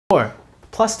Or,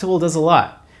 plus tool does a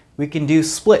lot. We can do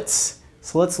splits.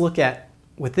 So let's look at,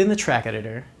 within the track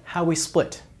editor, how we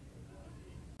split.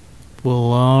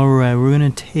 Well, alright, we're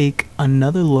going to take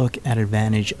another look at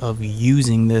advantage of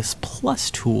using this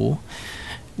plus tool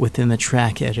within the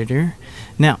track editor.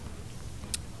 Now,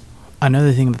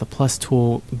 another thing that the plus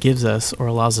tool gives us or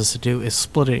allows us to do is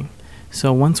splitting.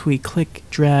 So once we click,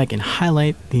 drag, and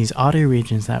highlight these audio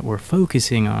regions that we're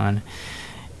focusing on,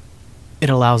 it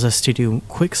allows us to do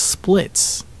quick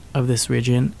splits of this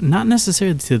region, not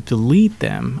necessarily to delete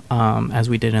them as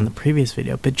we did in the previous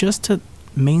video, but just to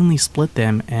mainly split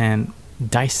them and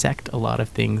dissect a lot of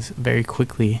things very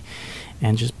quickly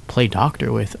and just play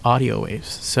doctor with audio waves.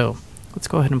 So let's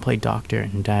go ahead and play doctor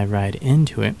and dive right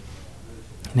into it.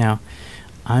 Now,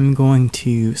 I'm going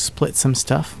to split some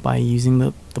stuff by using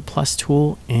the plus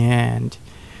tool and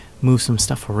move some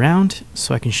stuff around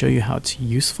so I can show you how it's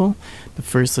useful. But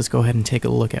first, let's go ahead and take a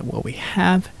look at what we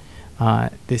have.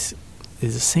 This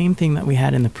is the same thing that we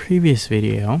had in the previous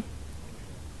video.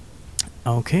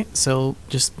 Okay, so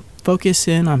just focus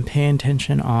in on paying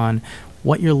attention on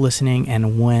what you're listening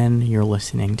and when you're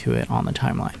listening to it on the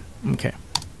timeline. Okay.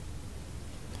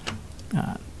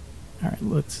 All right,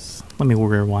 let me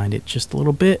rewind it just a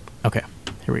little bit. Okay,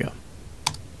 here we go.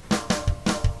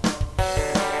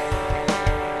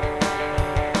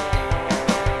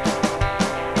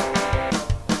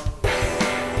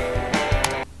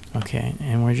 Okay,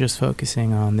 and we're just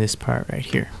focusing on this part right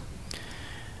here.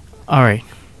 All right.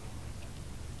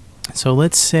 So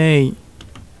let's say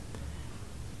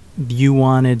you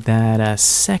wanted that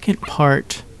second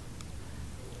part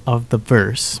of the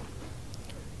verse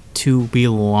to be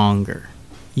longer.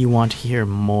 You want to hear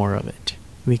more of it.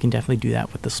 We can definitely do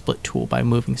that with the split tool by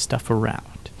moving stuff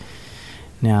around.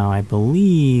 Now, I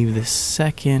believe the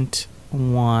second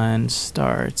one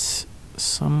starts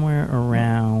somewhere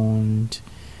around,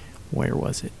 where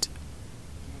was it?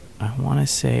 I want to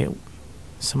say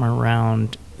somewhere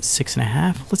around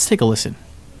 6.5. Let's take a listen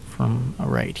from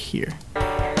right here.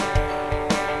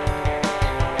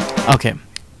 Okay,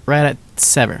 right at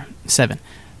 7,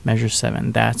 measure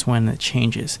 7, that's when it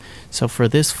changes. So for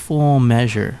this full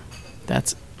measure,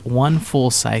 that's one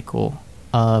full cycle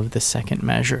of the second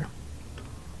measure.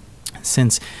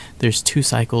 Since there's 2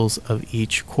 cycles of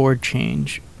each chord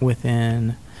change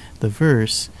within the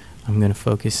verse, I'm going to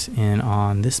focus in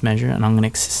on this measure and I'm going to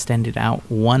extend it out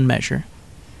 1 measure.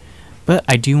 But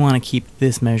I do want to keep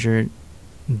this measure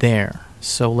there.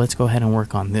 So let's go ahead and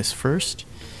work on this first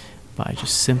by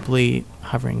just simply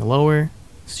hovering lower.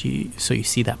 So you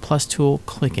see that plus tool,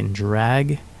 click and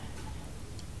drag.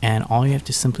 And all you have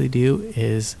to simply do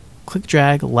is click,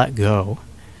 drag, let go,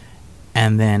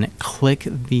 and then click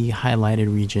the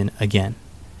highlighted region again.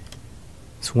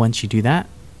 So once you do that,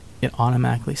 it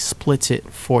automatically splits it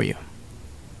for you.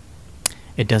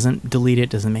 It doesn't delete it,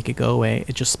 doesn't make it go away,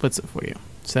 it just splits it for you.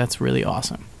 So that's really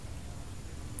awesome.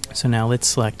 So now let's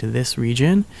select this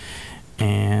region,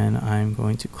 and I'm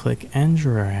going to click and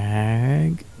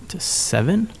drag to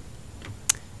 7,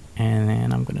 and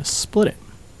then I'm going to split it.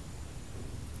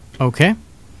 Okay.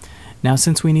 Now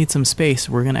since we need some space,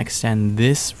 we're going to extend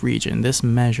this region, this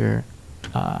measure,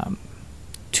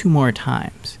 2 more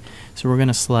times. So we're going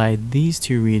to slide these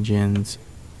 2 regions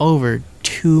over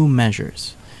 2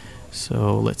 measures.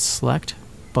 So let's select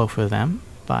both of them.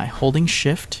 By holding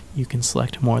shift, you can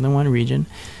select more than one region.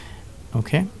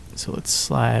 Okay, so let's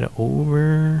slide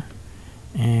over,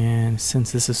 and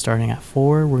since this is starting at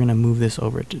 4, we're going to move this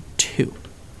over to 2.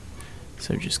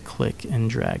 So just click and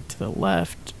drag to the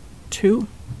left, 2,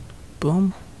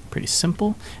 boom, pretty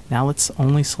simple. Now let's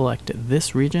only select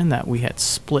this region that we had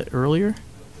split earlier,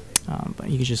 but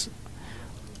you can just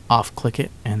off click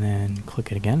it and then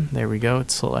click it again. There we go,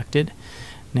 it's selected.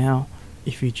 Now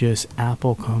if you just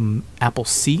Apple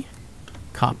C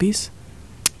copies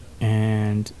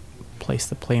and place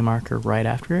the play marker right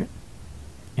after it,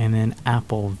 and then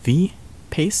Apple V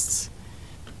pastes,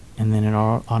 and then it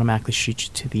automatically shoots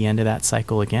you to the end of that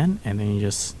cycle again, and then you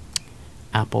just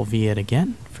Apple V it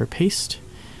again for paste,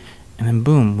 and then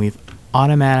boom, we've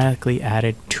automatically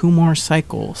added 2 more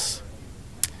cycles,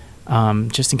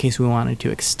 just in case we wanted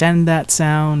to extend that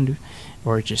sound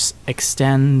or just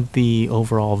extend the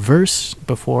overall verse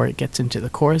before it gets into the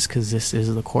chorus, because this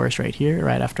is the chorus right here,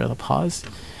 right after the pause.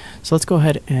 So let's go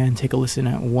ahead and take a listen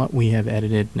at what we have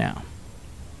edited now.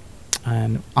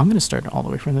 And I'm going to start all the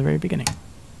way from the very beginning.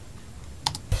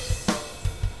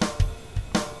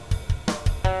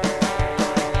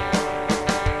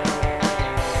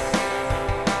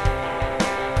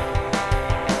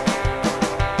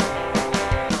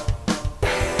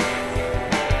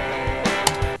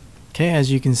 Okay,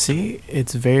 as you can see,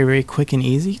 it's very, very quick and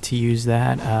easy to use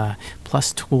that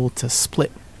plus tool to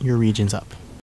split your regions up.